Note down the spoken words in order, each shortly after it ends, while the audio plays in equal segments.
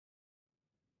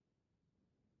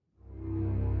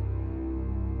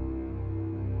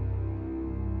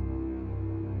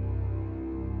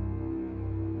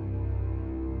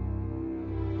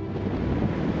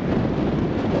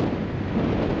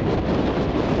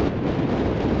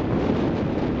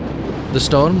The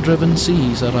storm-driven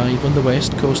seas arrive on the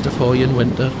west coast of Hoy in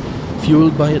winter,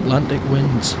 fuelled by Atlantic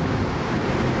winds.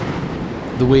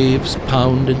 The waves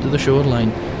pound into the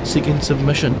shoreline, seeking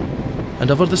submission,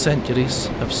 and over the centuries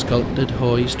have sculpted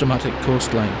Hoy's dramatic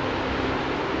coastline.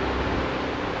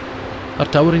 Her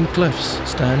towering cliffs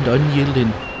stand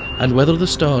unyielding and weather the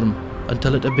storm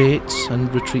until it abates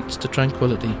and retreats to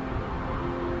tranquility.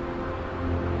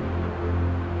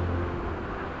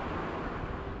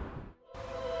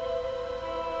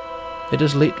 It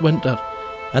is late winter,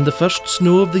 and the first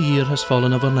snow of the year has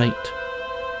fallen overnight.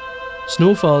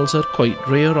 Snowfalls are quite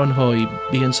rare on Hoy,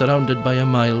 being surrounded by a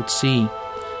mild sea.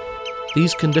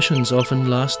 These conditions often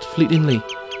last fleetingly,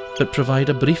 but provide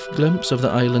a brief glimpse of the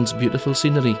island's beautiful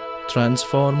scenery,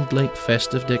 transformed like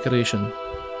festive decoration.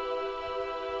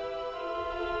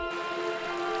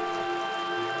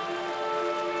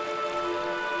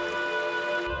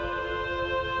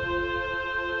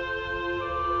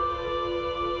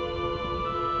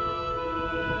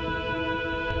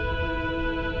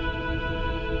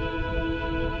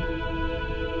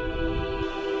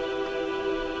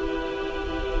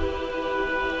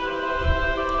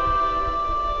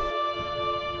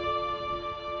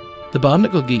 The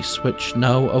barnacle geese, which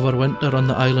now overwinter on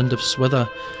the island of Switha,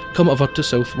 come over to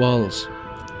South Walls.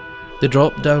 They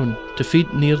drop down to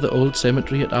feed near the old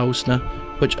cemetery at Ausna,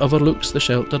 which overlooks the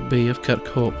sheltered bay of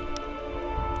Kirkhope.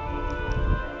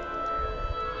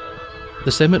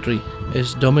 The cemetery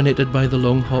is dominated by the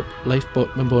Longhop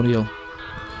Lifeboat Memorial.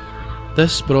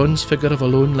 This bronze figure of a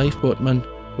lone lifeboatman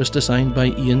was designed by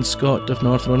Ian Scott of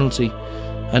North Ronaldsay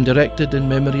and erected in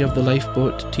memory of the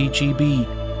lifeboat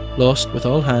TGB, lost with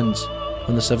all hands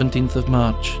on the 17th of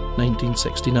March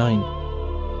 1969.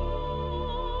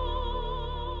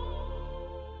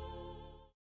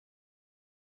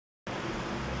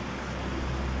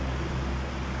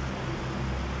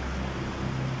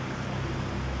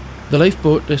 The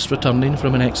lifeboat is returning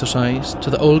from an exercise to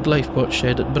the old lifeboat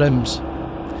shed at Brims.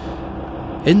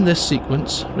 In this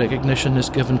sequence, recognition is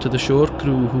given to the shore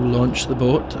crew who launch the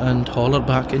boat and haul her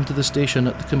back into the station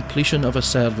at the completion of a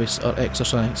service or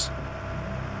exercise.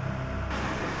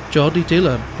 Geordie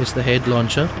Taylor is the head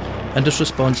launcher and is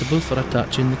responsible for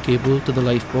attaching the cable to the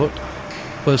lifeboat,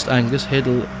 whilst Angus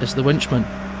Heddle is the winchman.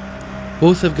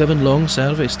 Both have given long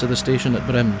service to the station at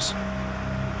Brims.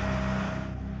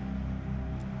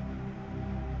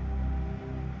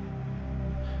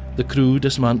 The crew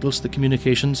dismantles the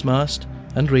communications mast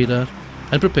and radar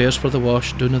and prepares for the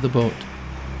wash down of the boat.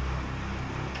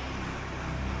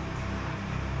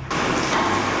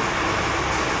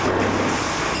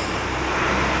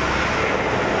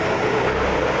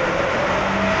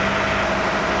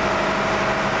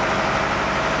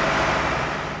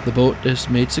 The boat is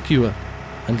made secure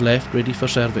and left ready for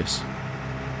service.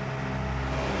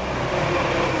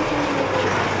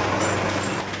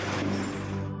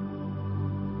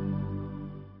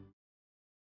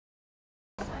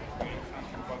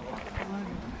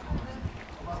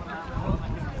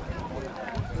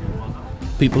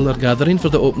 People are gathering for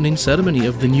the opening ceremony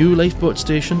of the new lifeboat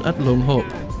station at Longhope.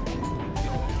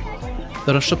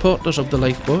 There are supporters of the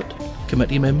lifeboat,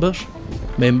 committee members,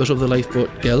 members of the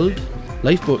lifeboat guild,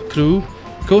 lifeboat crew,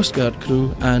 Coast Guard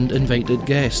crew and invited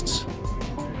guests.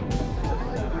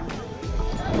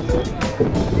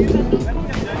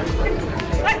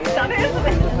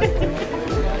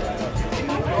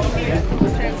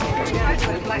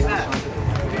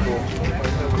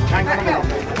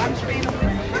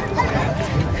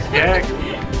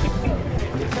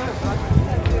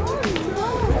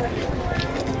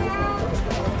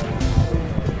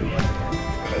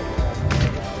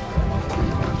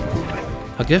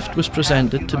 A gift was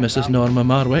presented to Mrs. Norma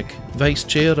Marwick, Vice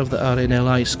Chair of the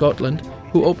RNLI Scotland,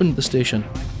 who opened the station.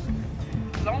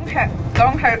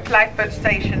 Longhope Lifeboat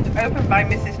Station, opened by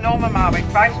Mrs. Norma Marwick,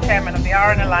 Vice Chairman of the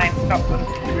RNLI in Scotland,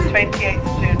 28th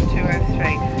of June 2003.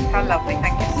 How lovely,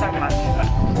 thank you so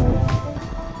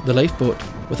much. The lifeboat,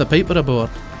 with a piper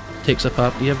aboard, takes a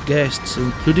party of guests,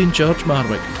 including George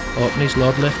Marwick, Orkney's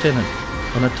Lord Lieutenant,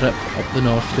 on a trip up the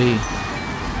North Bay.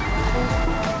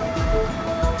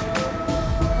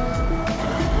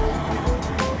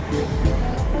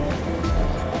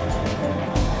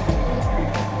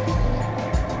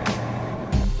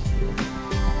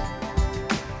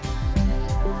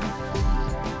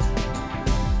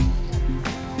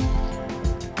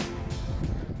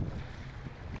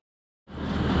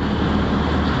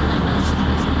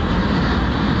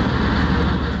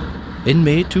 In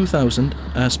May 2000,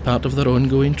 as part of their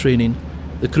ongoing training,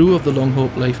 the crew of the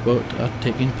Longhope lifeboat are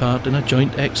taking part in a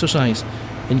joint exercise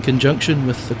in conjunction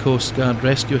with the Coast Guard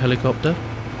Rescue Helicopter,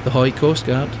 the Hoy Coast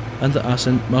Guard and the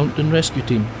Ascent Mountain Rescue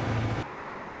Team.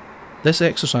 This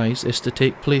exercise is to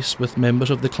take place with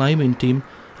members of the climbing team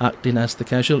acting as the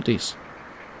casualties.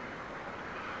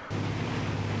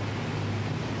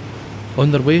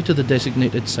 On their way to the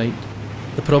designated site,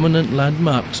 the prominent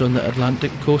landmarks on the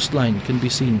Atlantic coastline can be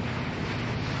seen.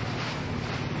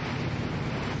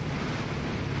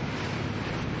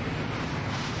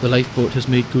 The lifeboat has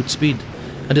made good speed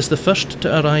and is the first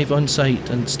to arrive on site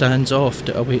and stands off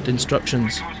to await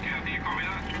instructions.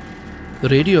 The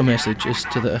radio message is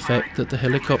to the effect that the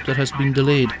helicopter has been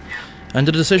delayed, and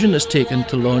a decision is taken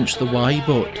to launch the Y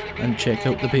boat and check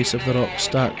out the base of the rock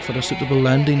stack for a suitable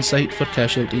landing site for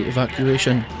casualty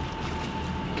evacuation.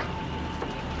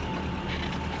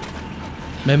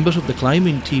 Members of the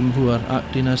climbing team who are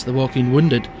acting as the walking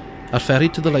wounded are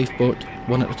ferried to the lifeboat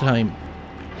one at a time.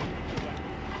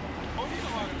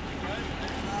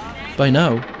 By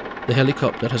now, the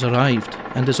helicopter has arrived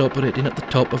and is operating at the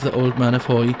top of the Old Man of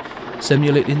Hoy,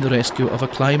 simulating the rescue of a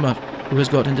climber who has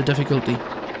got into difficulty.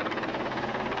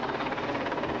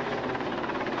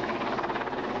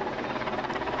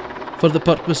 For the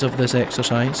purpose of this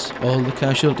exercise, all the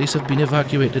casualties have been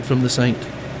evacuated from the site.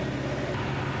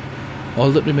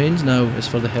 All that remains now is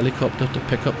for the helicopter to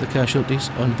pick up the casualties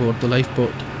on board the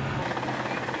lifeboat.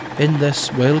 In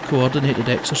this well-coordinated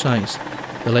exercise,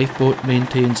 the lifeboat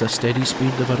maintains a steady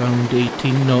speed of around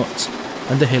 18 knots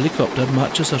and the helicopter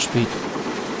matches her speed.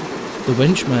 The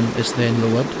winchman is then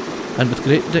lowered and with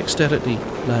great dexterity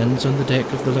lands on the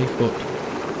deck of the lifeboat.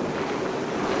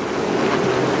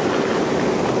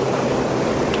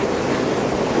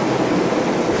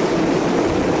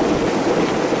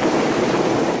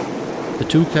 The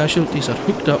two casualties are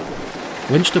hooked up,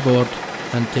 winched aboard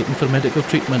and taken for medical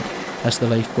treatment as the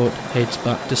lifeboat heads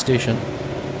back to station.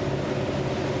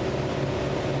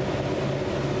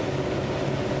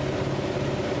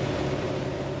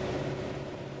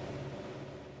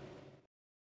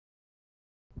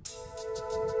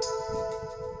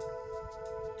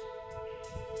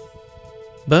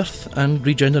 Birth and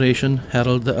regeneration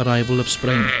herald the arrival of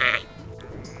spring.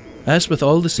 As with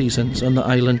all the seasons on the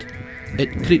island,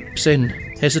 it creeps in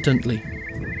hesitantly.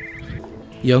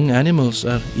 Young animals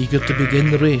are eager to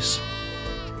begin the race,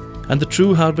 and the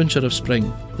true harbinger of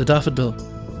spring, the daffodil,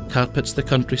 carpets the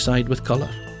countryside with colour.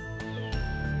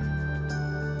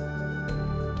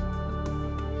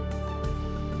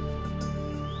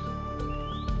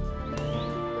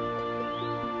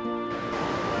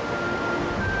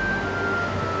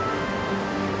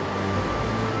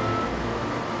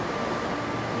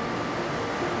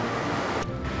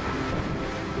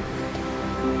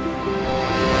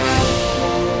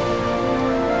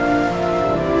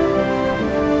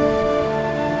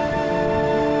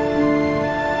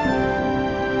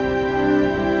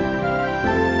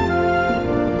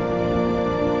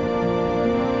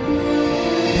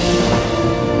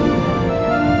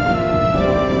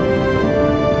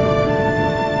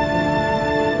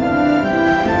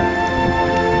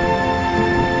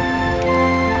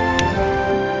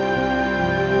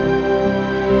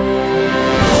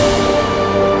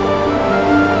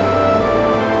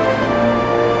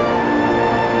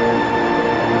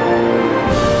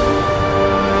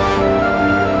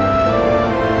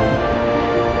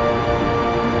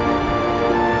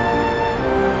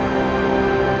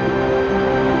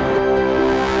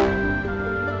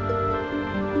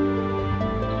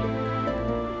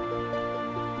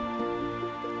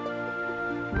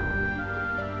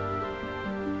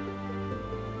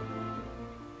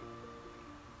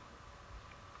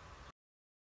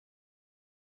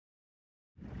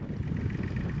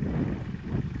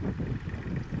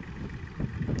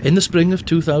 In the spring of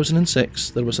 2006,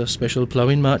 there was a special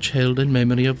ploughing match held in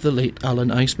memory of the late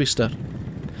Alan Icebester.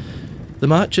 The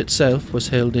match itself was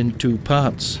held in two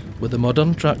parts, with the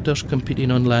modern tractors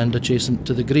competing on land adjacent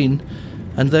to the green,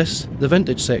 and this, the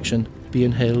vintage section,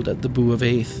 being held at the Boo of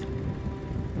Aith.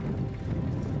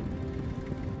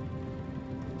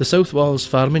 The South Walls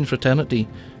farming fraternity,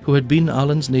 who had been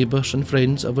Alan's neighbours and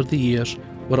friends over the years,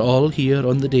 were all here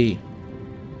on the day.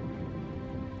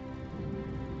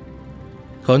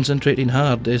 Concentrating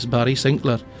hard is Barry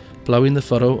Sinclair, ploughing the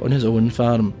furrow on his own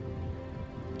farm.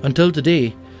 Until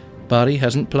today, Barry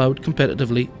hasn't ploughed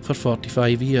competitively for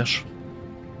 45 years.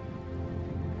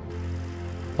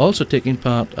 Also taking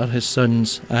part are his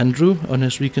sons Andrew on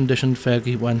his reconditioned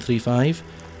Fergie 135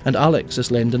 and Alex is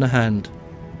lending a hand.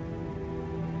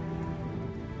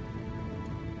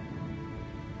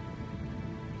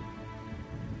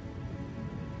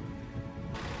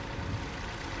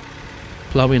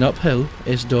 Ploughing uphill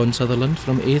is Don Sutherland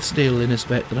from Aithsdale in his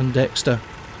veteran Dexter.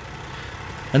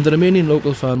 And the remaining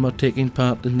local farmer taking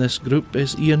part in this group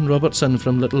is Ian Robertson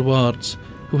from Little Wards,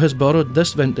 who has borrowed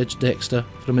this vintage Dexter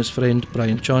from his friend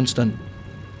Brian Johnston.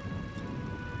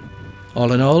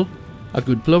 All in all, a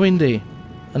good ploughing day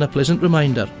and a pleasant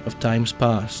reminder of times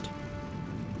past.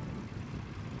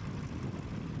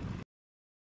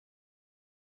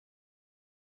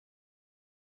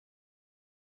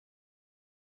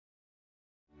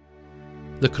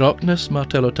 The Crockness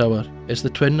Martello Tower is the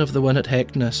twin of the one at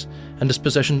Heckness and is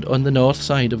positioned on the north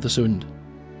side of the Sund.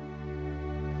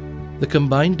 The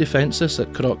combined defences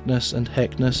at Crockness and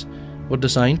Heckness were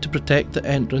designed to protect the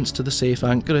entrance to the safe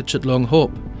anchorage at Long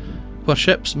Hope, where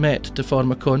ships met to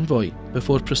form a convoy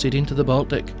before proceeding to the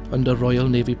Baltic under Royal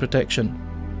Navy protection.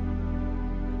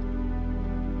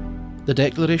 The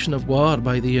declaration of war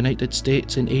by the United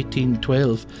States in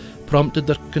 1812 prompted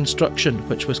their construction,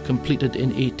 which was completed in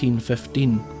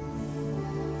 1815.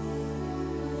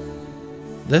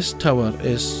 This tower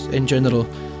is, in general,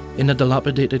 in a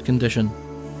dilapidated condition.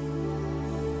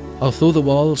 Although the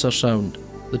walls are sound,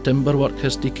 the timberwork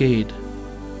has decayed.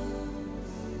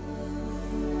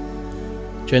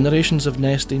 Generations of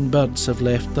nesting birds have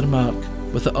left their mark,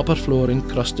 with the upper floor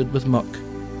encrusted with muck.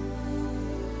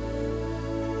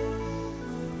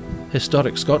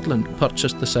 Historic Scotland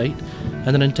purchased the site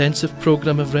and an intensive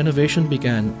programme of renovation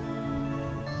began.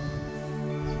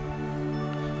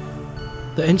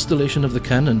 The installation of the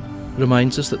cannon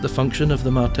reminds us that the function of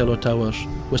the Martello Towers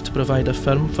was to provide a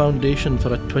firm foundation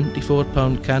for a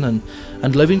 24-pound cannon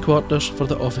and living quarters for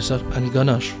the officer and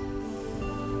gunners.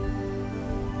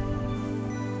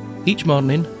 Each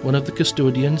morning, one of the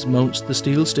custodians mounts the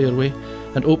steel stairway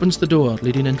and opens the door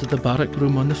leading into the barrack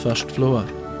room on the first floor.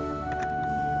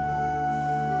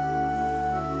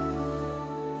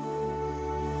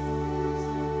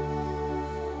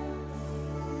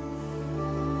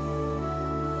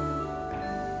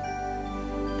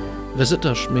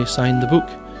 Visitors may sign the book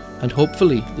and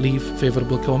hopefully leave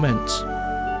favourable comments.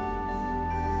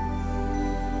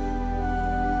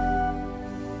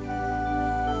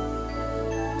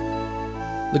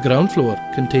 The ground floor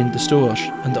contained the stores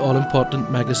and the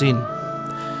all-important magazine.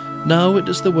 Now it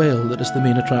is the well that is the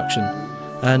main attraction,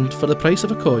 and for the price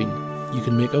of a coin, you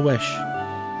can make a wish.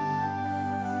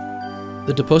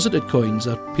 The deposited coins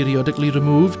are periodically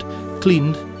removed,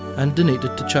 cleaned and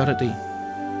donated to charity.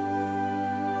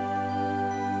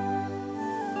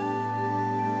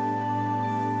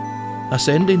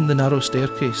 Ascending the narrow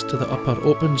staircase to the upper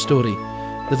open storey,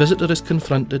 the visitor is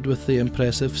confronted with the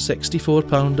impressive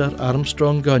 64-pounder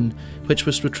Armstrong gun which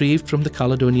was retrieved from the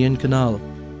Caledonian Canal.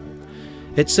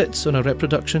 It sits on a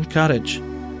reproduction carriage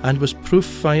and was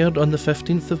proof-fired on the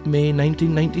 15th of May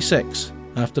 1996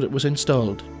 after it was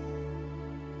installed.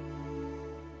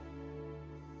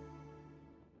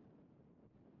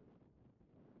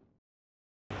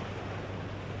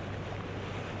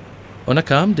 On a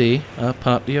calm day, a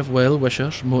party of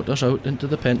well-wishers motors out into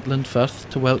the Pentland Firth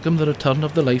to welcome the return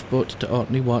of the lifeboat to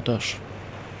Orkney waters.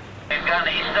 We've gone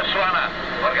east of Swanna.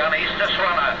 We're going east of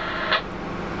Swanna.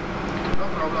 No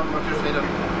problem, what you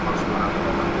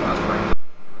say.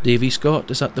 Davy Scott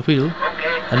is at the wheel,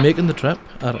 and making the trip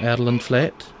are Erland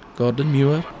Flett, Gordon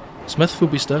Muir, Smith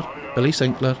Fubister, Billy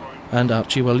Sinclair and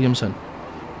Archie Williamson.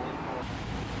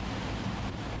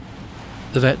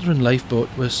 The veteran lifeboat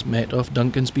was met off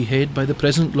Duncansby Head by the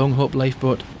present Long Hope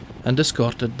lifeboat and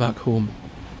escorted back home.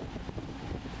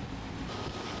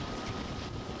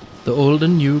 The old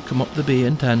and new come up the bay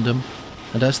in tandem,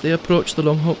 and as they approach the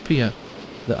Long Hope pier,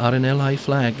 the RNLI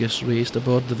flag is raised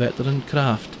aboard the veteran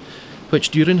craft, which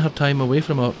during her time away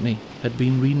from Orkney had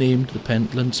been renamed the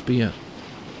Pentland Spear.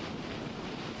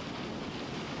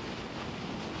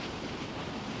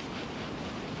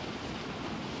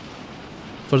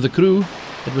 For the crew,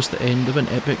 it was the end of an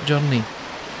epic journey,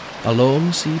 a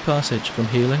long sea passage from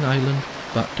Hayling Island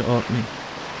back to Orkney.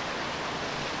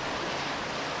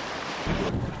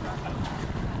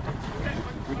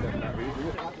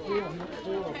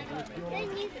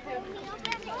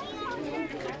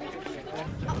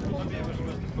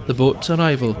 The boat's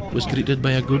arrival was greeted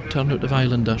by a good turnout of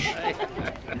islanders.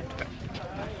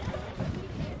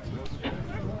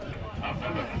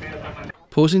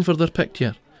 Posing for their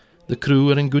picture, the crew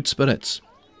are in good spirits.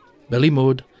 Billy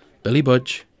Mode, Billy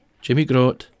Budge, Jimmy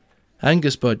Groat,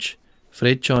 Angus Budge,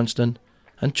 Fred Johnston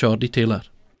and Chordy Taylor.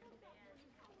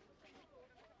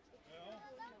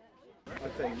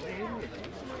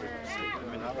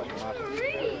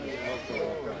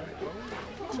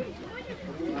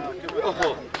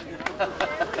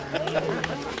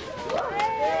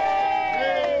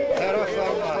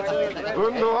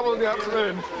 Underhåller de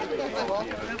absolut.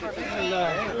 Ja.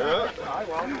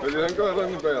 Vill du hänga över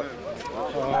den bär?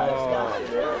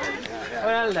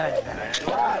 Well done.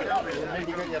 You need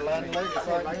to get your land legs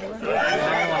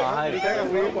take a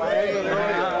wee while.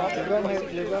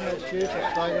 You're going to shoot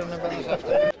a staggering a bit this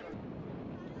afternoon.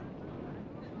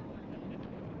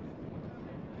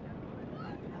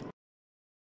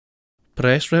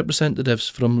 Press representatives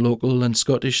from local and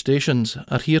Scottish stations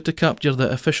are here to capture the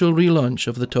official relaunch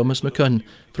of the Thomas McCunn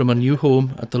from her new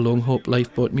home at the Longhope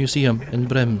Lifeboat Museum in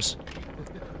Brims.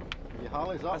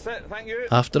 That's it, thank you.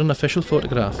 After an official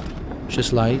photograph, she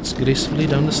slides gracefully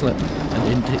down the slip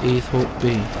and into Eighth Hope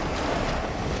Bay.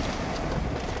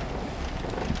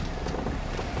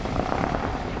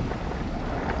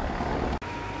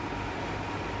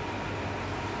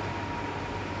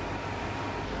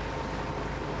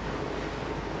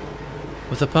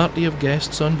 With a party of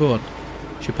guests on board,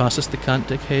 she passes the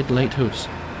Cantic Head Lighthouse,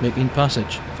 making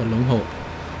passage for Longhope.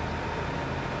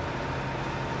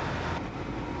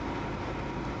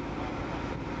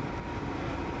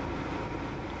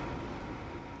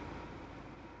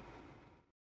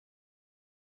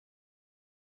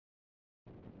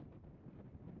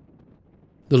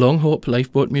 The Longhope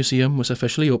Lifeboat Museum was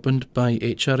officially opened by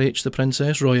HRH the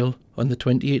Princess Royal on the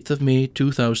 28th of May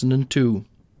 2002.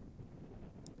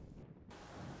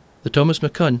 The Thomas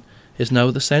McCunn is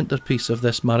now the centrepiece of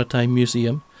this maritime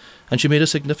museum, and she made a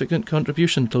significant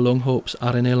contribution to Longhope's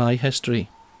RNLI history.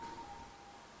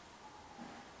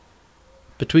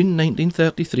 Between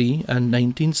 1933 and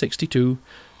 1962,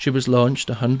 she was launched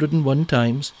 101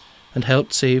 times and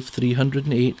helped save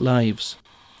 308 lives.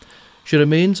 She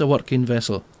remains a working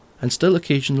vessel and still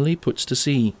occasionally puts to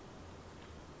sea.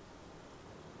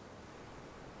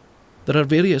 There are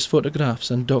various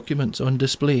photographs and documents on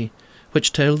display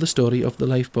which tell the story of the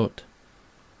lifeboat.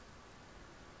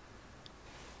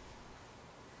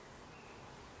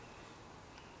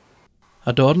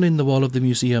 Adorning the wall of the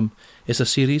museum is a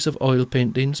series of oil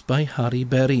paintings by Harry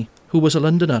Berry, who was a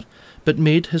Londoner but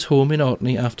made his home in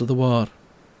Orkney after the war.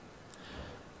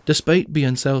 Despite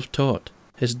being self-taught,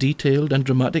 his detailed and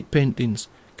dramatic paintings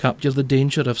capture the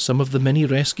danger of some of the many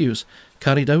rescues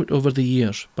carried out over the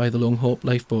years by the Longhope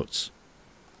lifeboats.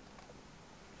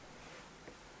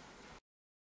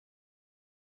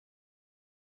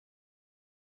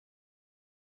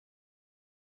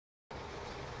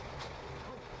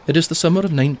 It is the summer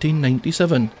of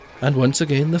 1997, and once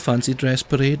again the fancy dress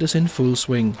parade is in full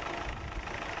swing.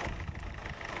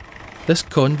 This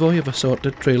convoy of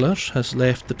assorted trailers has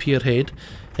left the pier head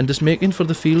and is making for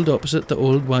the field opposite the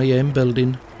old YM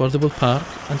building, where they will park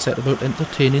and set about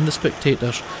entertaining the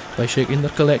spectators by shaking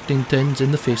their collecting tins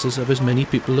in the faces of as many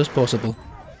people as possible.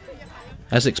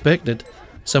 As expected,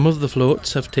 some of the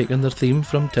floats have taken their theme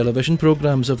from television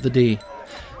programmes of the day,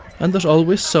 and there's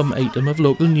always some item of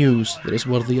local news that is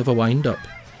worthy of a wind-up.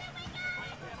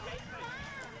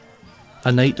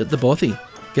 A night at the Bothy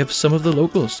gives some of the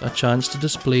locals a chance to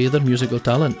display their musical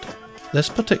talent. This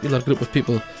particular group of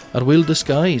people are well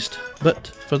disguised, but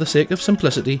for the sake of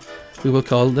simplicity, we will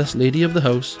call this lady of the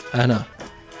house Anna.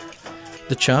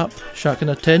 The chap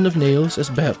shacking a tin of nails is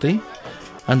Bertie,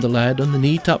 and the lad on the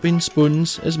knee-tapping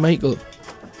spoons is Michael.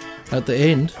 At the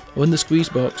end, on the squeeze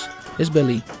box, is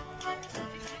Billy.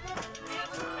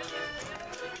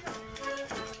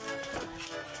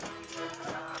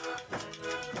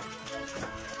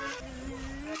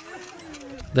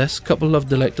 This couple of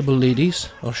delectable ladies,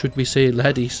 or should we say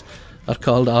laddies, are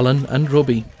called Alan and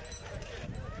Robbie.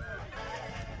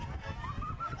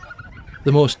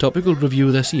 The most topical review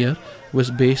this year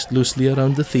was based loosely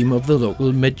around the theme of the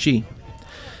local Midgie.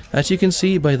 As you can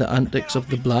see by the antics of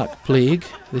the Black Plague,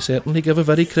 they certainly give a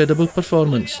very credible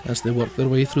performance as they work their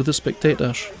way through the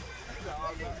spectators.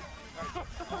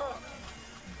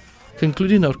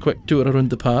 Concluding our quick tour around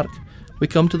the park, we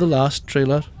come to the last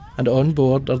trailer, and on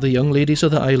board are the young ladies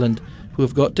of the island who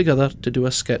have got together to do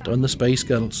a skit on the Spice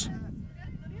Girls.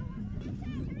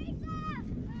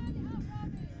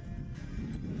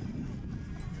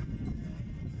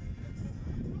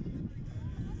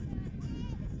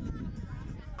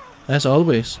 As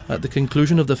always, at the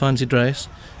conclusion of the fancy dress,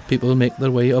 people make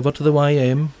their way over to the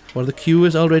YM, where the queue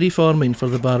is already forming for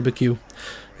the barbecue,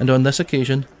 and on this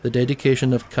occasion the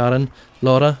dedication of Karen,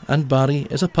 Laura and Barry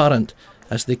is apparent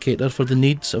as they cater for the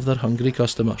needs of their hungry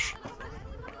customers.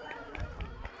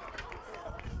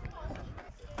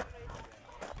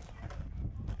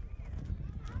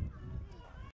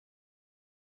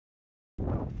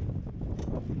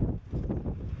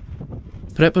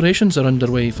 Preparations are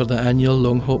underway for the annual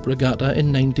Longhope Regatta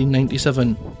in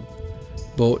 1997.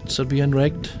 Boats are being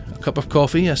rigged, a cup of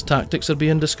coffee as tactics are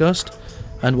being discussed,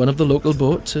 and one of the local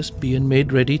boats is being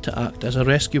made ready to act as a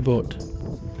rescue boat.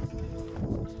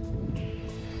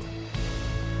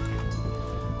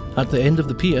 At the end of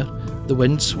the pier, the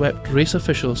wind-swept race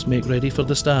officials make ready for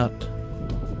the start.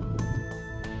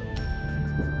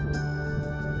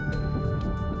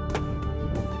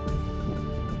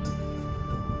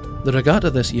 The regatta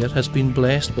this year has been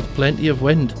blessed with plenty of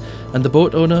wind, and the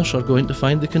boat owners are going to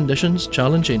find the conditions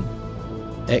challenging.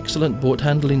 Excellent boat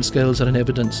handling skills are in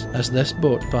evidence as this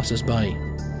boat passes by.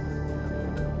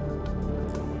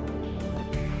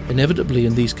 Inevitably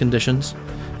in these conditions,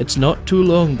 it's not too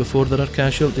long before there are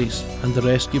casualties and the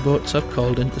rescue boats are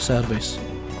called into service.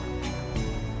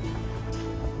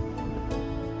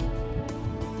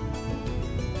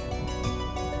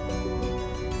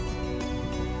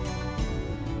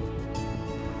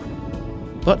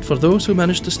 But for those who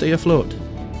managed to stay afloat,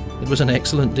 it was an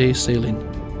excellent day's sailing.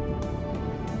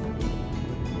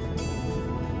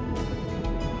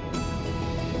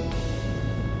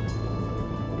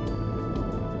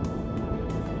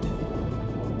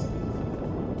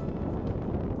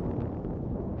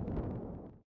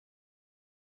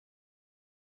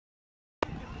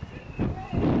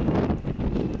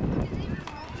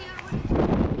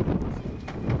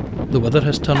 The weather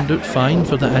has turned out fine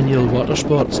for the annual water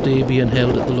sports day being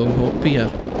held at the Long Hope Pier.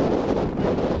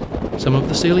 Some of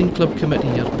the sailing club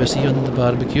committee are busy on the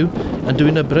barbecue and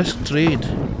doing a brisk trade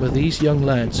with these young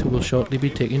lads who will shortly be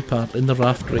taking part in the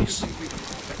raft race.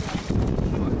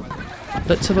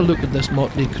 Let's have a look at this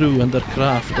motley crew and their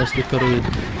craft as they parade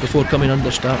before coming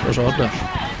under starter's orders.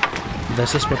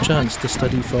 This is perchance to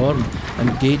study form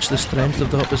and gauge the strength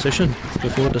of the opposition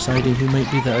before deciding who might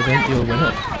be the eventual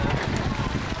winner.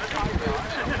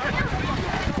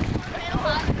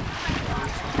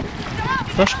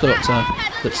 First thoughts are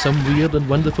that some weird and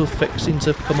wonderful fixings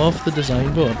have come off the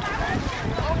design board.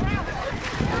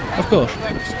 Of course,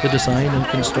 the design and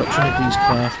construction of these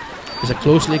craft is a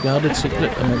closely guarded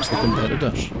secret amongst the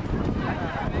competitors.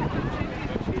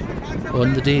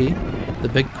 On the day, the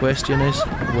big question is,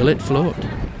 will it float?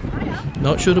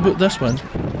 Not sure about this one,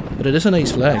 but it is a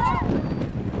nice flag.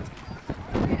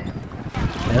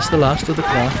 As the last of the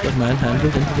craft are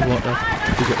manhandled into the water,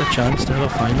 we get a chance to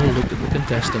have a final look at the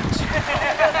contestants.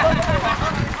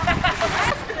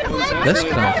 This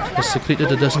craft has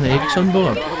secreted a dozen eggs on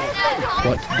board.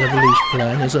 What devilish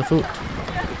plan is afoot?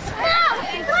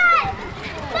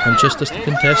 And just as the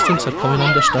contestants are coming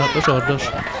under starter's orders,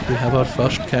 we have our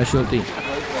first casualty.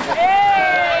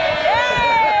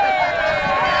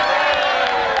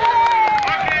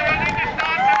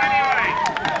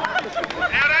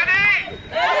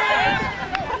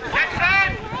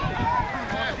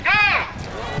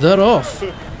 They're off,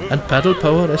 and paddle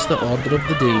power is the order of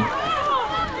the day.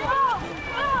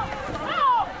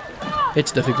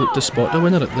 It's difficult to spot a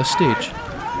winner at this stage.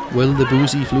 Will the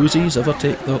boozy floozies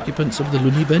overtake the occupants of the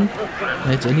loony bin?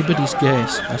 It's anybody's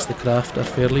guess, as the craft are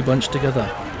fairly bunched together.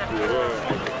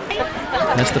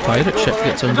 As the pirate ship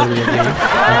gets underway again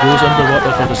and goes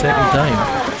underwater for the second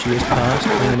time, she is passed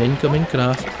by an incoming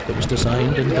craft that was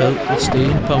designed and built with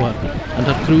staying power, and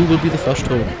her crew will be the first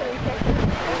home.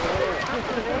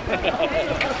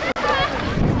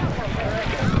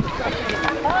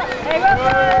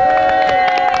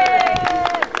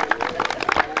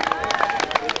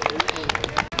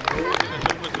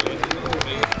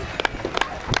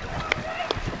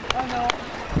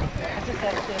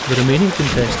 The remaining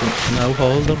contestants now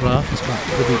haul their rafts back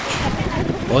to the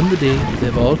beach. On the day, they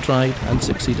have all tried and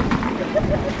succeeded.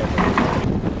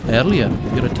 Earlier,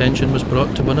 your attention was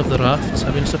brought to one of the rafts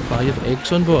having a supply of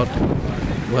eggs on board.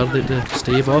 Were they to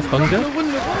stave off hunger,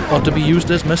 or to be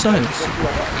used as missiles?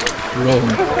 Wrong.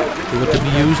 They were to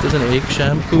be used as an egg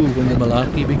shampoo when the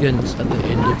malarkey begins at the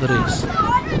end of the race.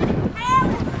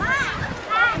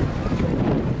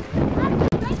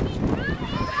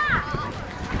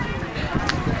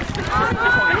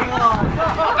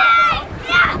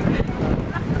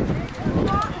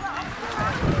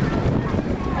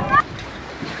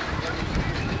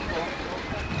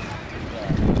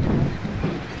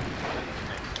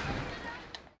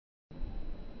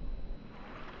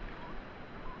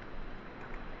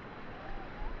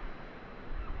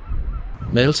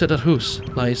 Mailsetter House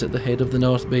lies at the head of the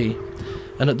North Bay,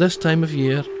 and at this time of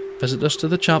year, visitors to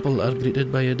the chapel are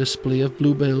greeted by a display of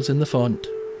bluebells in the font.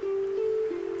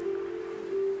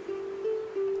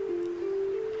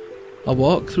 A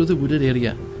walk through the wooded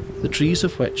area, the trees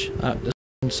of which act as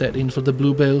a setting for the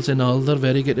bluebells in all their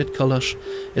variegated colours,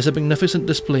 is a magnificent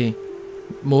display,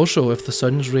 more so if the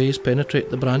sun's rays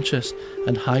penetrate the branches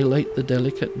and highlight the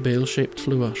delicate bell-shaped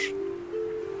flowers.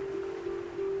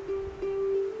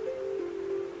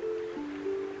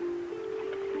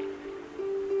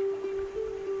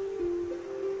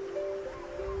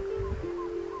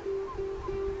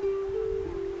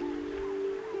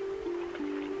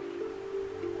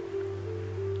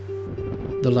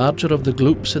 The larger of the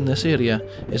gloops in this area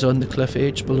is on the cliff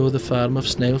edge below the farm of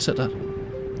Snailsitter.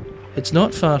 It's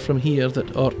not far from here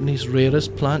that Orkney's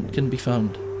rarest plant can be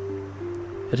found.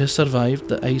 It has survived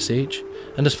the Ice Age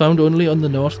and is found only on the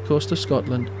north coast of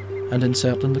Scotland and in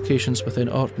certain locations within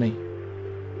Orkney.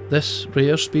 This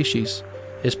rare species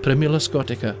is Primula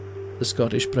scotica, the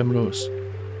Scottish primrose.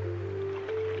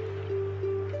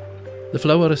 The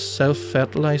flower is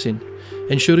self-fertilising,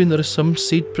 ensuring there is some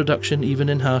seed production even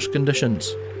in harsh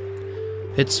conditions.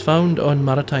 It's found on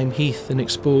maritime heath in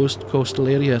exposed coastal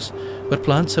areas where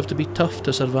plants have to be tough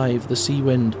to survive the sea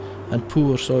wind and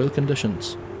poor soil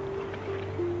conditions.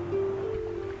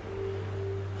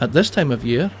 At this time of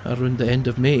year, around the end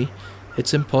of May,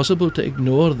 it's impossible to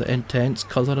ignore the intense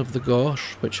colour of the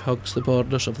gorse which hugs the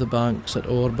borders of the banks at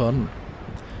Orburn.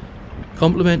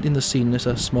 Complementing the scene is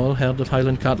a small herd of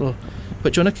Highland cattle,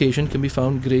 which on occasion can be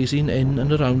found grazing in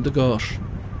and around the gorse.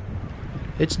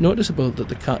 It's noticeable that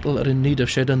the cattle are in need of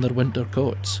shedding their winter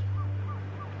coats.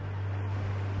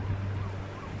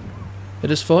 It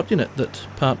is fortunate that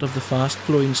part of the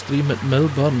fast-flowing stream at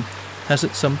Millburn has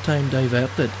at some time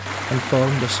diverted and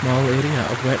formed a small area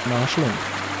of wet marshland.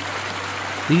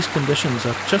 These conditions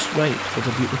are just right for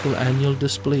the beautiful annual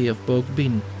display of bog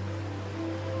bean.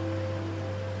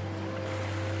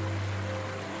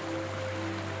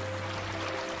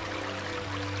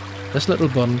 This little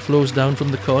burn flows down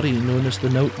from the corrie known as the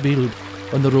Knout Bield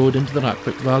on the road into the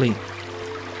Rackwick Valley.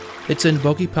 It's in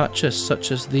boggy patches such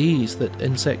as these that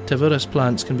insectivorous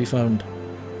plants can be found.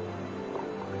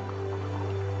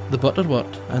 The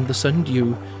butterwort and the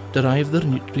sundew derive their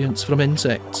nutrients from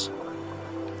insects.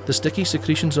 The sticky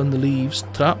secretions on the leaves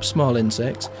trap small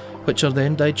insects, which are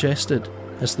then digested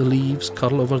as the leaves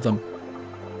curl over them.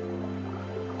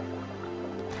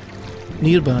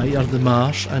 Nearby are the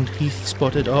marsh and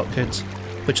heath-spotted orchids,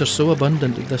 which are so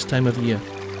abundant at this time of year.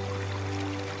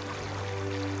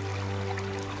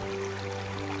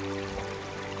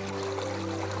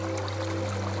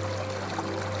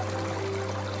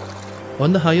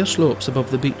 On the higher slopes above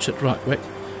the beach at Rackwick,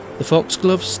 the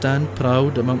foxgloves stand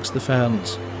proud amongst the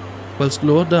ferns, whilst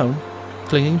lower down,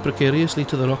 clinging precariously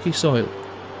to the rocky soil,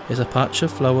 is a patch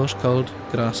of flowers called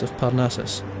grass of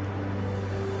Parnassus.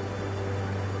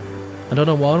 And on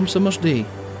a warm summer's day,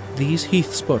 these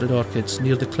heath-spotted orchids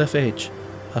near the cliff edge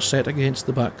are set against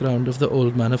the background of the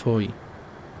Old Man of Hoy.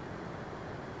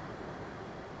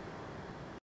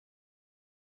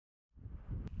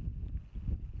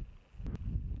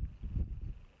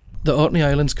 The Orkney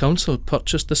Islands Council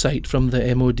purchased the site from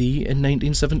the MOD in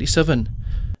 1977,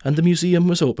 and the museum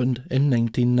was opened in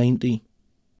 1990.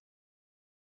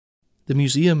 The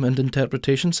Museum and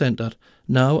Interpretation Centre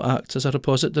now acts as a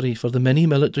repository for the many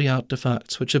military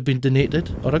artefacts which have been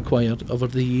donated or acquired over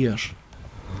the years.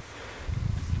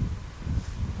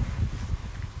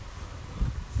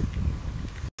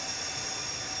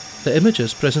 The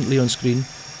images presently on screen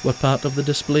were part of the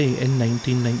display in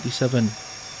 1997.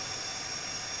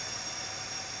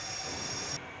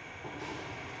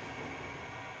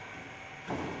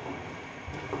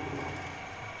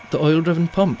 The oil-driven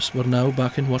pumps were now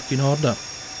back in working order.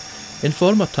 In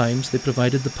former times they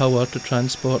provided the power to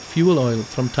transport fuel oil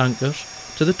from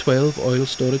tankers to the 12 oil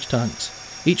storage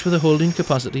tanks, each with a holding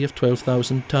capacity of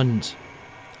 12,000 tonnes.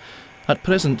 At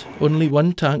present, only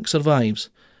one tank survives,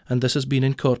 and this has been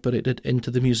incorporated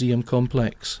into the museum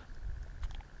complex.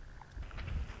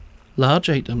 Large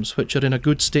items which are in a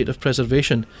good state of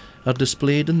preservation are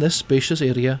displayed in this spacious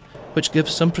area, which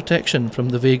gives some protection from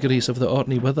the vagaries of the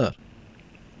Orkney weather.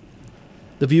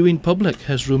 The viewing public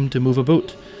has room to move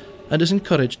about and is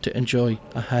encouraged to enjoy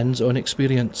a hands-on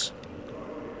experience.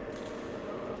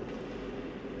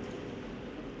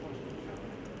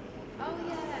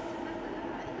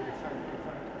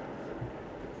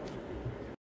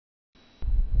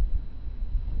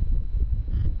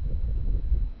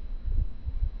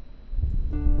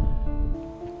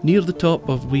 Near the top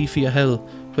of Weefia Hill,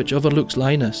 which overlooks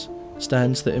Lynas,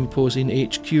 stands the imposing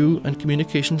HQ and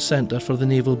Communications Centre for the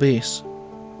Naval Base.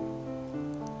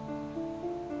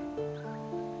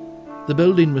 The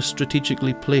building was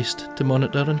strategically placed to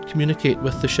monitor and communicate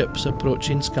with the ships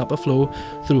approaching Scapa Flow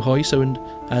through Hoy Sound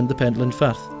and the Pentland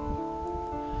Firth.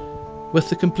 With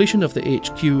the completion of the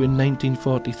HQ in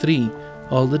 1943,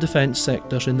 all the defence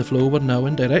sectors in the flow were now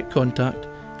in direct contact,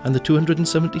 and the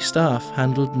 270 staff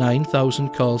handled 9,000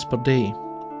 calls per day.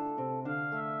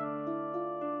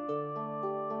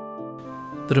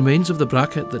 The remains of the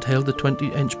bracket that held the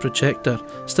 20-inch projector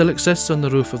still exists on the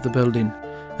roof of the building,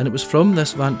 and it was from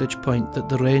this vantage point that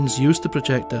the Wrens used the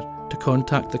projector to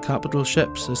contact the capital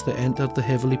ships as they entered the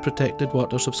heavily protected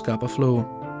waters of Scapa Flow.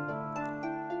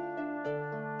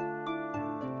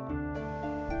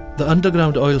 The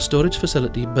underground oil storage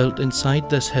facility built inside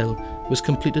this hill was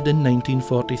completed in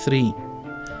 1943.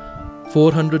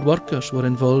 400 workers were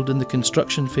involved in the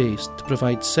construction phase to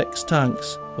provide 6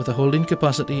 tanks with a holding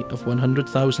capacity of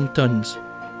 100,000 tonnes.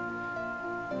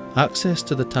 Access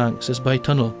to the tanks is by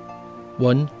tunnel,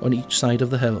 one on each side of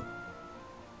the hill.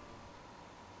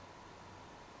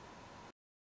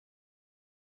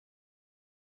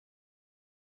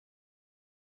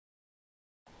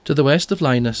 To the west of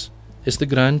Linus is the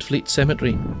Grand Fleet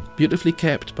Cemetery, beautifully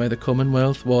kept by the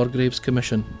Commonwealth War Graves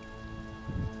Commission.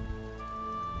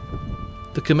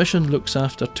 The Commission looks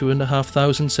after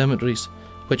 2,500 cemeteries,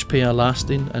 which pay a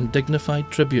lasting and dignified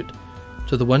tribute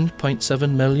to the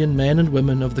 1.7 million men and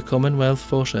women of the Commonwealth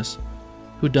forces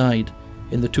who died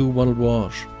in the 2 World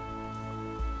Wars.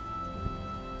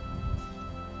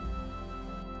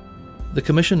 The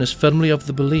Commission is firmly of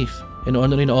the belief in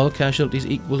honouring all casualties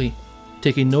equally,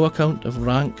 taking no account of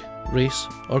rank, race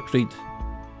or creed.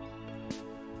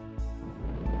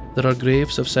 There are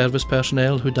graves of service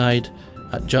personnel who died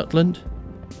at Jutland,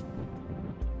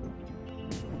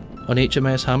 on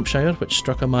HMS Hampshire, which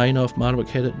struck a mine off Marwick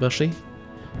Head at Bursey,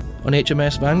 on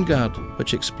HMS Vanguard,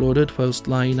 which exploded whilst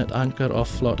lying at anchor off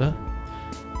Flotta,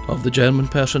 of the German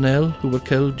personnel who were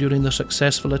killed during the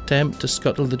successful attempt to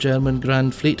scuttle the German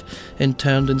Grand Fleet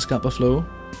interned in Scapa Flow,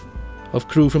 of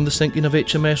crew from the sinking of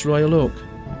HMS Royal Oak,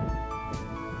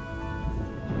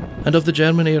 and of the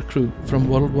German air crew from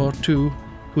World War II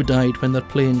who died when their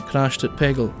plane crashed at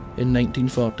Peggle in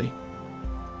 1940.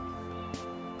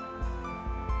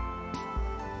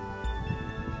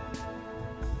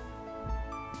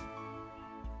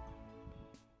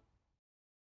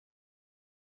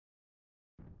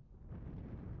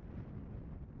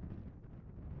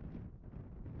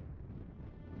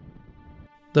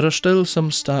 There are still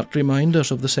some stark reminders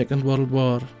of the Second World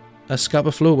War, as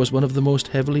Scapa Flow was one of the most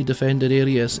heavily defended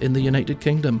areas in the United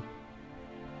Kingdom.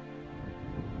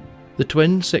 The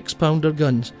twin 6-pounder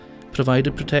guns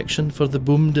provided protection for the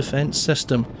boom defence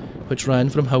system which ran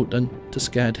from Houghton to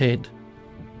Scad Head.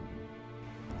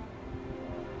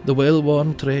 The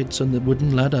well-worn treads on the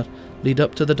wooden ladder lead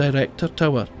up to the Director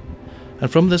Tower, and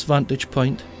from this vantage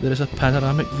point there is a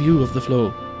panoramic view of the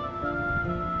flow.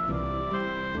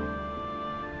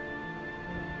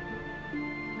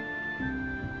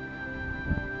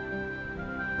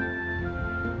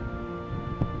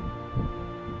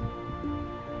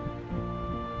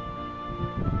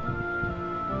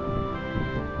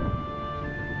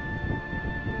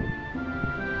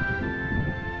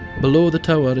 Below the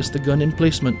tower is the gun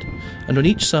emplacement, and on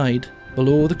each side,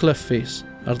 below the cliff face,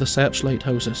 are the searchlight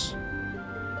houses.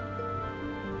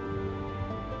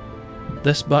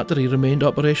 This battery remained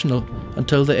operational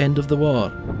until the end of the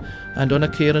war, and on a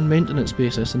care and maintenance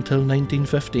basis until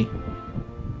 1950.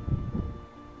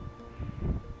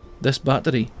 This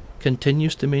battery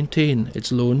continues to maintain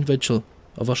its lone vigil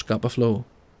over Scapa Flow.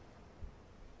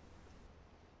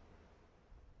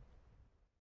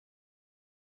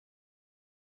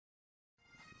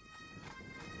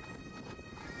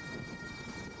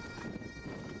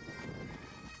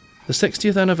 The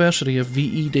 60th anniversary of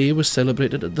VE Day was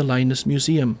celebrated at the Linus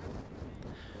Museum.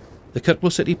 The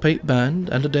Kirkwall City Pipe Band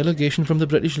and a delegation from the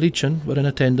British Legion were in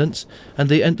attendance, and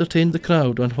they entertained the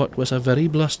crowd on what was a very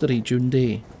blustery June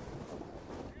day.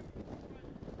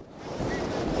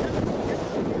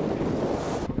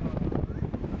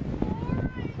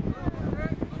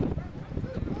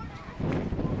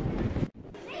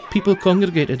 People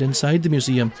congregated inside the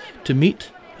museum to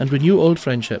meet and renew old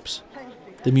friendships.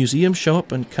 The museum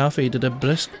shop and cafe did a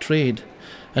brisk trade,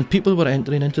 and people were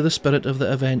entering into the spirit of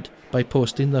the event by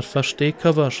posting their first day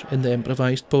covers in the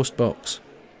improvised postbox.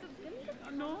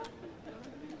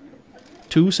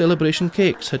 2 celebration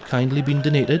cakes had kindly been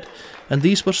donated, and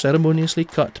these were ceremoniously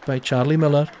cut by Charlie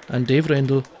Miller and Dave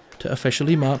Rendell to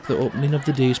officially mark the opening of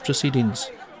the day's proceedings.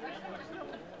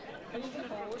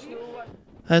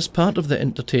 As part of the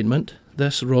entertainment,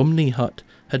 this Romney hut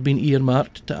had been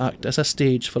earmarked to act as a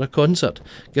stage for a concert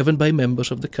given by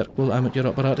members of the Kirkwall Amateur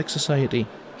Operatic Society.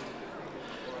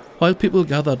 While people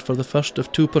gathered for the first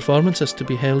of 2 performances to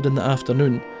be held in the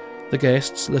afternoon, the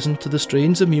guests listened to the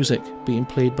strains of music being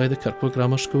played by the Kirkwall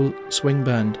Grammar School Swing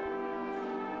Band.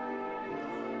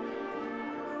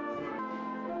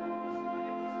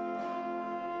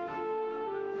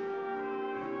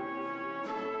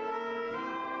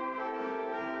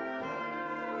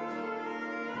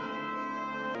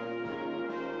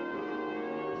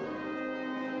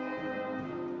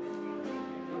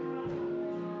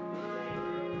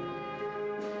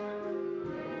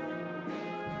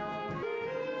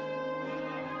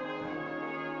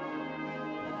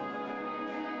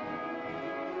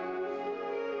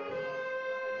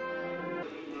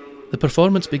 The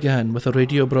performance began with a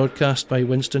radio broadcast by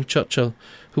Winston Churchill,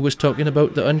 who was talking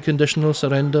about the unconditional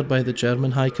surrender by the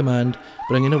German High Command,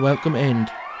 bringing a welcome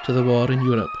end to the war in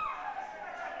Europe.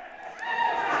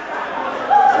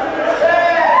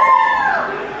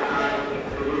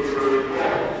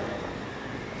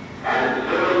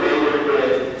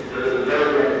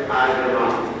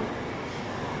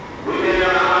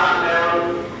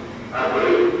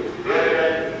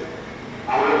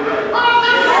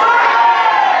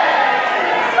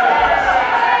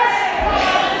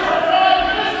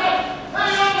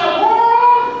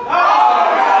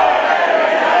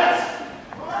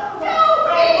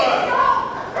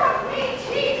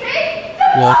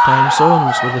 Wartime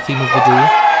songs were the theme of the day,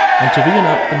 and to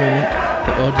reenact the moment,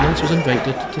 the audience was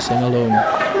invited to sing along.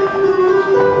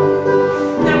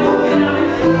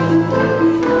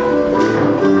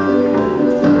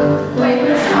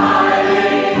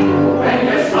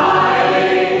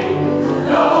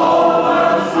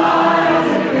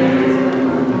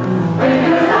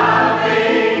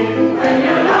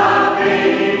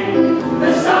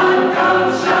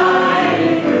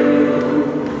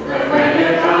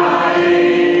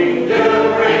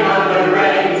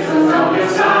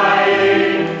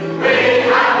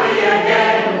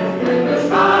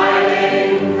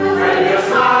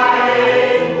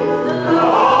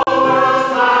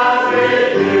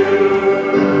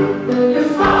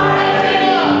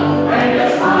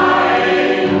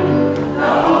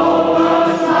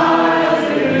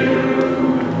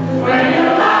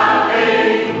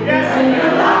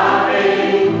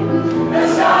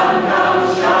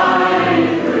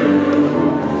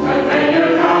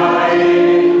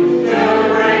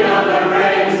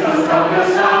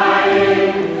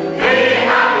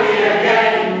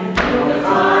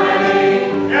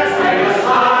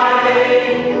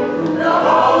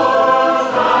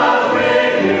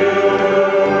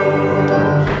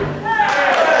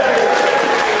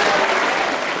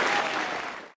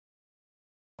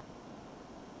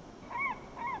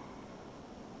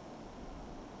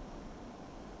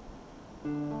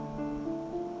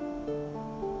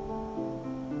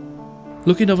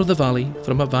 Looking over the valley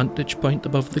from a vantage point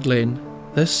above the glen,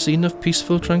 this scene of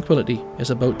peaceful tranquility is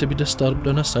about to be disturbed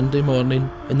on a Sunday morning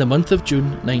in the month of June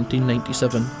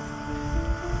 1997.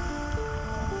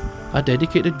 A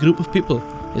dedicated group of people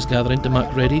is gathering to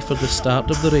make ready for the start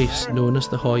of the race known as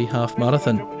the Hoy Half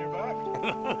Marathon.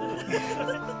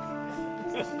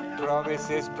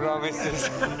 Promises, promises.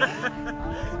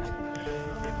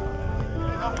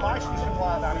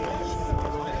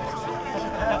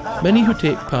 Many who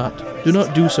take part do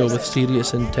not do so with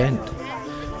serious intent.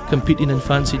 Competing in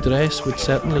fancy dress would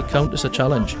certainly count as a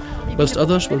challenge, whilst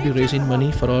others will be raising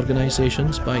money for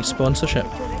organisations by sponsorship,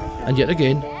 and yet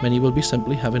again many will be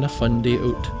simply having a fun day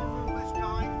out.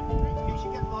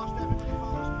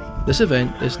 This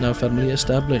event is now firmly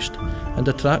established and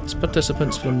attracts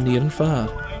participants from near and far.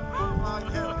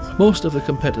 Most of the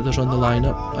competitors on the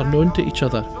lineup are known to each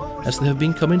other, as they have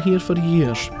been coming here for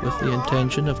years with the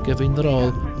intention of giving their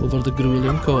all over the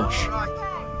gruelling course.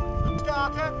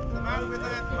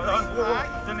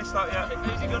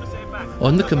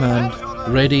 On the command,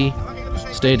 ready,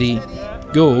 steady,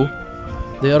 go,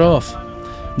 they are off.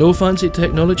 No fancy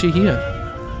technology here.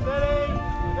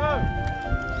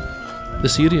 The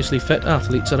seriously fit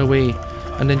athletes are away,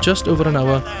 and in just over an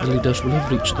hour the leaders will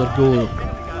have reached their goal.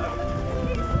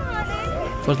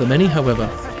 For the many, however,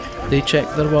 they check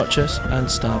their watches and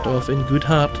start off in good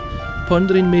heart,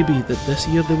 pondering maybe that this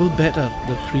year they will better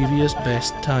their previous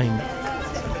best time.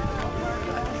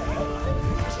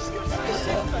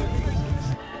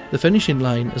 The finishing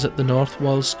line is at the North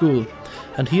Wall School,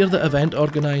 and here the event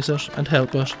organisers and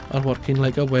helpers are working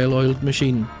like a well-oiled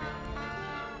machine.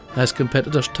 As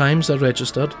competitors' times are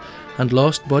registered and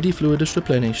lost body fluid is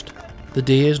replenished, the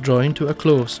day is drawing to a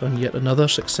close on yet another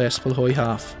successful Hoy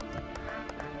Half.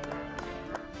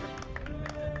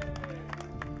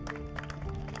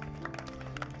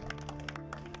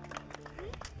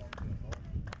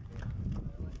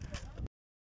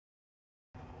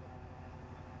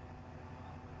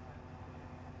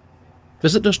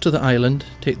 Visitors to the island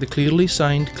take the clearly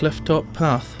signed cliff-top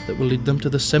path that will lead them to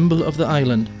the symbol of the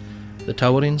island, the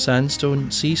towering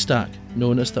sandstone sea stack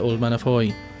known as the Old Man of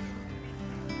Hoy.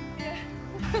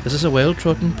 This is a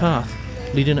well-trodden path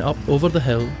leading up over the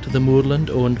hill to the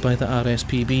moorland owned by the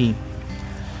RSPB.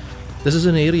 This is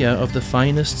an area of the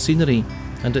finest scenery,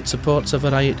 and it supports a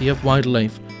variety of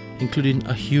wildlife, including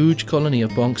a huge colony of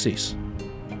bonxies.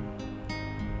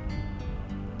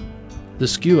 The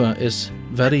skua is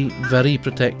very, very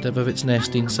protective of its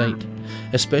nesting site,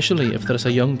 especially if there is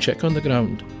a young chick on the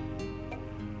ground.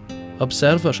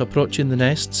 Observers approaching the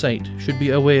nest site should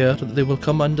be aware that they will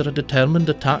come under a determined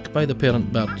attack by the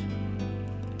parent bird.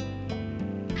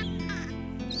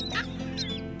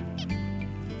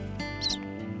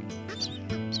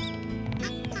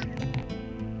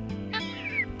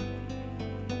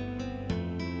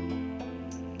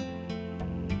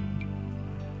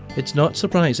 It's not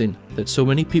surprising that so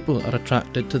many people are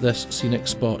attracted to this scenic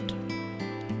spot.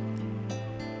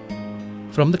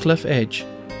 From the cliff edge,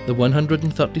 the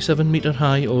 137-metre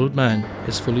high old man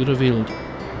is fully revealed.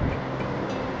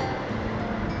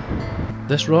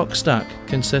 This rock stack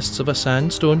consists of a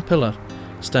sandstone pillar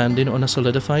standing on a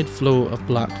solidified flow of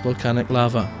black volcanic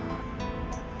lava.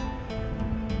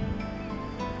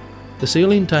 The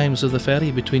sailing times of the ferry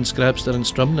between Scrabster and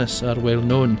Stromness are well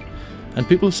known, and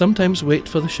people sometimes wait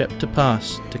for the ship to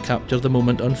pass to capture the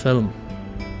moment on film.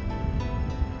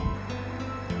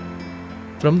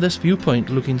 From this viewpoint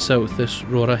looking south is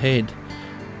Rora Head,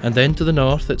 and then to the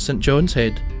north at St John's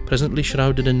Head, presently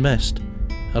shrouded in mist,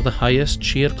 are the highest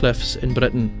sheer cliffs in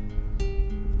Britain.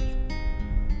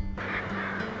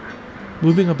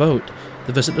 Moving about,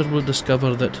 the visitor will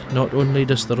discover that not only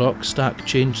does the rock stack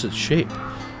change its shape,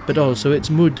 but also its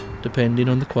mood depending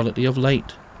on the quality of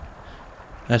light.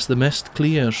 As the mist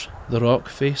clears, the rock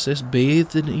face is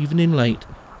bathed in evening light,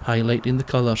 highlighting the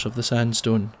colours of the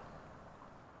sandstone.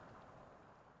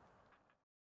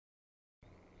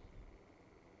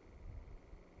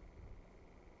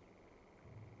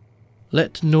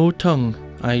 Let no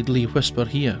tongue idly whisper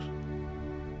here.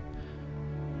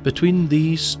 Between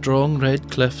these strong red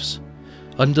cliffs,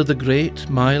 under the great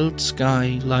mild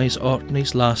sky lies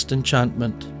Orkney's last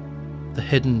enchantment, the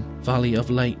hidden Valley of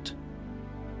Light.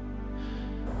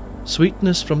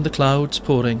 Sweetness from the clouds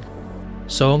pouring,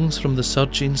 songs from the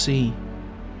surging sea.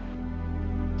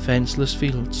 Fenceless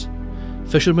fields,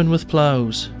 fishermen with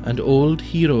ploughs, and old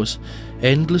heroes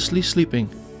endlessly sleeping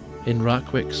in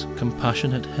Rackwick's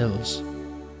compassionate hills.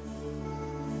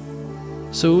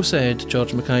 So said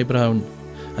George Mackay Brown,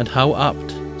 and how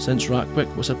apt, since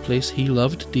Rackwick was a place he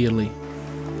loved dearly.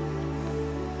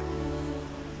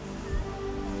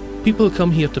 People come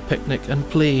here to picnic and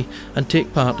play and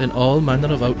take part in all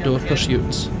manner of outdoor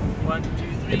pursuits.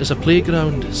 It is a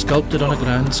playground sculpted on a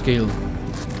grand scale.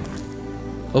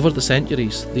 Over the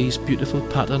centuries, these beautiful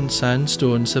patterned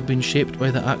sandstones have been shaped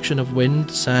by the action of wind,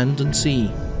 sand and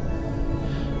sea.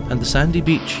 And the sandy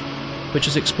beach, which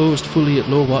is exposed fully at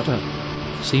low water,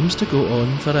 seems to go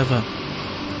on forever.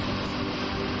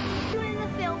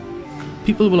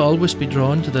 People will always be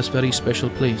drawn to this very special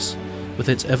place, with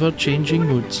its ever-changing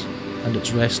moods and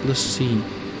its restless sea.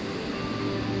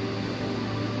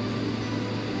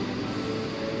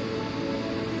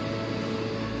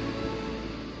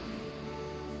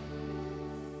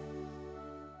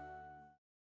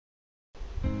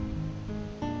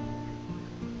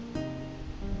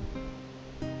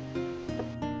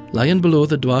 Lying below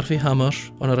the Dwarfy Hammer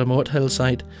on a remote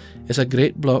hillside is a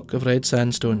great block of red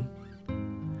sandstone.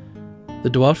 The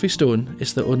Dwarfy Stone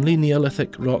is the only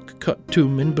Neolithic rock-cut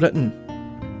tomb in Britain.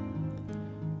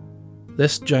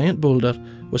 This giant boulder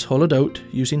was hollowed out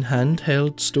using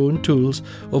hand-held stone tools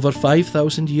over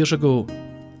 5,000 years ago.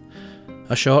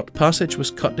 A short passage was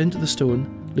cut into the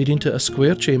stone, leading to a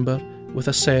square chamber with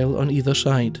a cell on either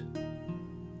side.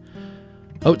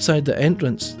 Outside the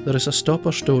entrance there is a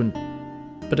stopper stone,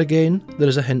 but again there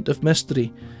is a hint of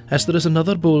mystery, as there is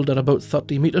another boulder about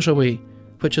 30 metres away,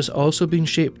 which has also been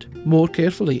shaped more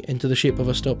carefully into the shape of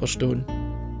a stopper stone.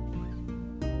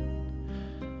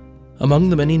 Among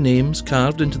the many names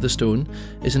carved into the stone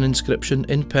is an inscription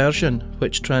in Persian,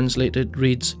 which translated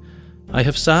reads, "I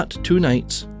have sat 2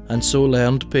 nights and so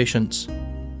learned patience."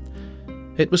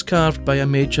 It was carved by a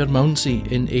Major Mounsey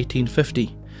in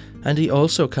 1850, and he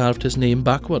also carved his name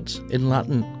backwards in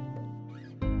Latin.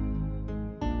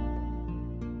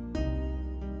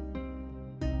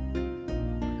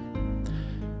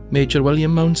 Major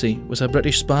William Mounsey was a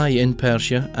British spy in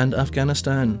Persia and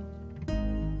Afghanistan.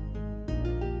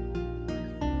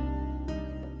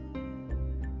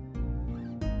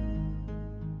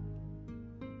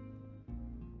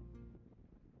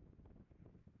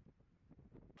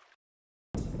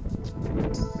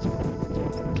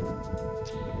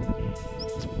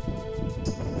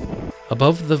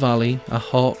 Above the valley a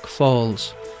hawk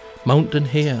falls, mountain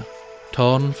hair,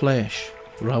 torn flesh,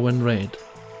 rowan red.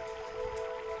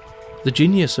 The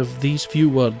genius of these few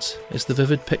words is the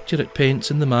vivid picture it paints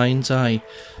in the mind's eye,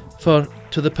 for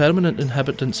to the permanent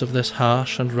inhabitants of this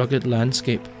harsh and rugged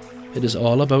landscape, it is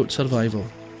all about survival.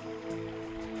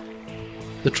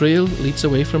 The trail leads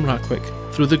away from Rackwick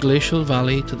through the glacial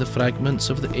valley to the fragments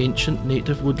of the ancient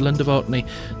native woodland of Orkney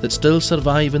that still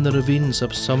survive in the ravines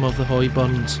of some of the Hoy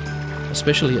burns,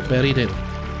 especially at Berrydale.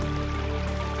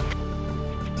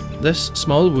 This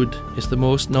small wood is the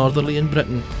most northerly in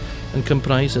Britain and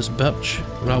comprises birch,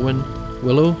 rowan,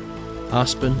 willow,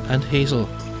 aspen and hazel,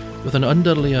 with an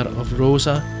underlayer of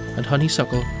rosa and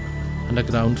honeysuckle and a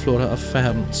ground flora of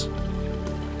ferns.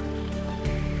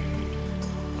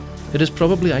 It is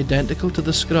probably identical to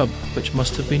the scrub which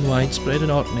must have been widespread in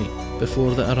Orkney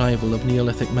before the arrival of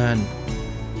Neolithic man.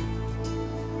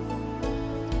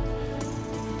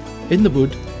 In the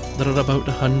wood there are about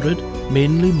 100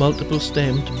 mainly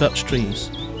multiple-stemmed birch trees.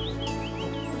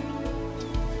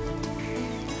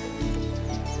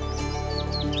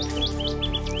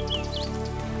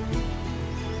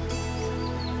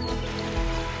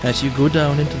 As you go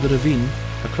down into the ravine,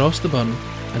 across the burn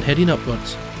and heading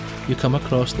upwards, you come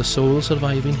across the sole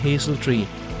surviving hazel tree,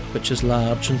 which is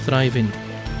large and thriving.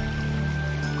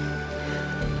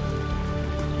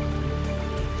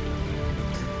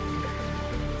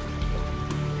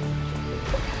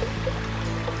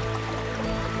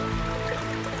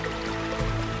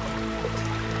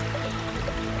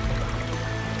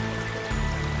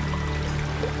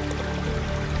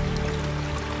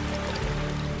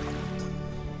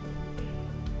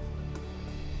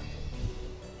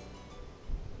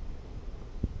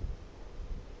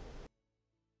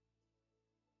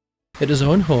 It is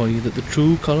on Hoy that the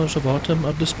true colours of autumn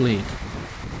are displayed.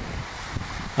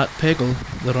 At Peggle,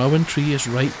 the rowan tree is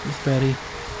ripe with berry,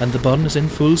 and the burn is in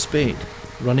full spate,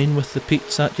 running with the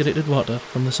peat-saturated water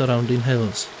from the surrounding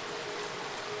hills.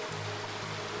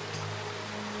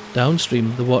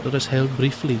 Downstream, the water is held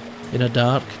briefly in a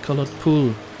dark-coloured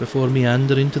pool before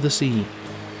meandering to the sea.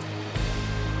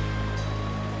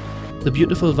 The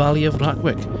beautiful valley of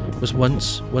Rackwick was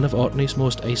once one of Orkney's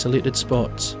most isolated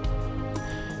spots.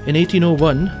 In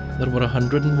 1801, there were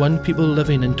 101 people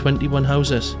living in 21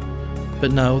 houses,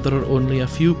 but now there are only a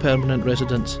few permanent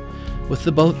residents, with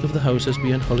the bulk of the houses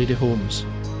being holiday homes.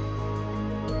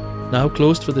 Now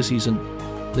closed for the season,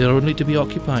 they are only to be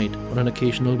occupied on an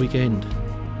occasional weekend.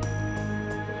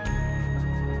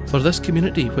 For this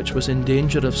community, which was in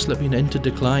danger of slipping into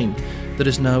decline, there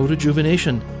is now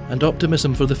rejuvenation and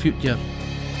optimism for the future.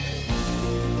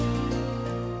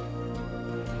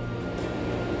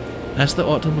 As the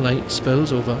autumn light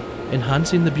spills over,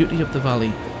 enhancing the beauty of the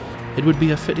valley, it would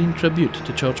be a fitting tribute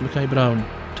to George Mackay Brown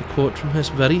to quote from his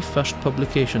very first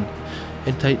publication,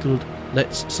 entitled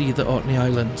 "Let's See the Orkney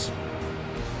Islands."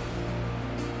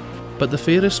 But the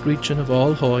fairest region of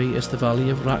all Hoy is the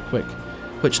valley of Rackwick,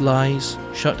 which lies,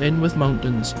 shut in with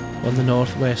mountains, on the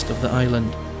northwest of the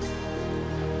island.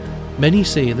 Many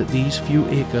say that these few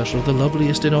acres are the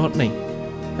loveliest in Orkney,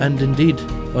 and indeed,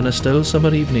 on a still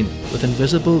summer evening, with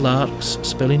invisible larks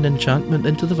spilling enchantment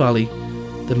into the valley,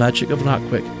 the magic of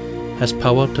Rackwick has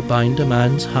power to bind a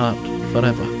man's heart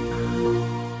forever.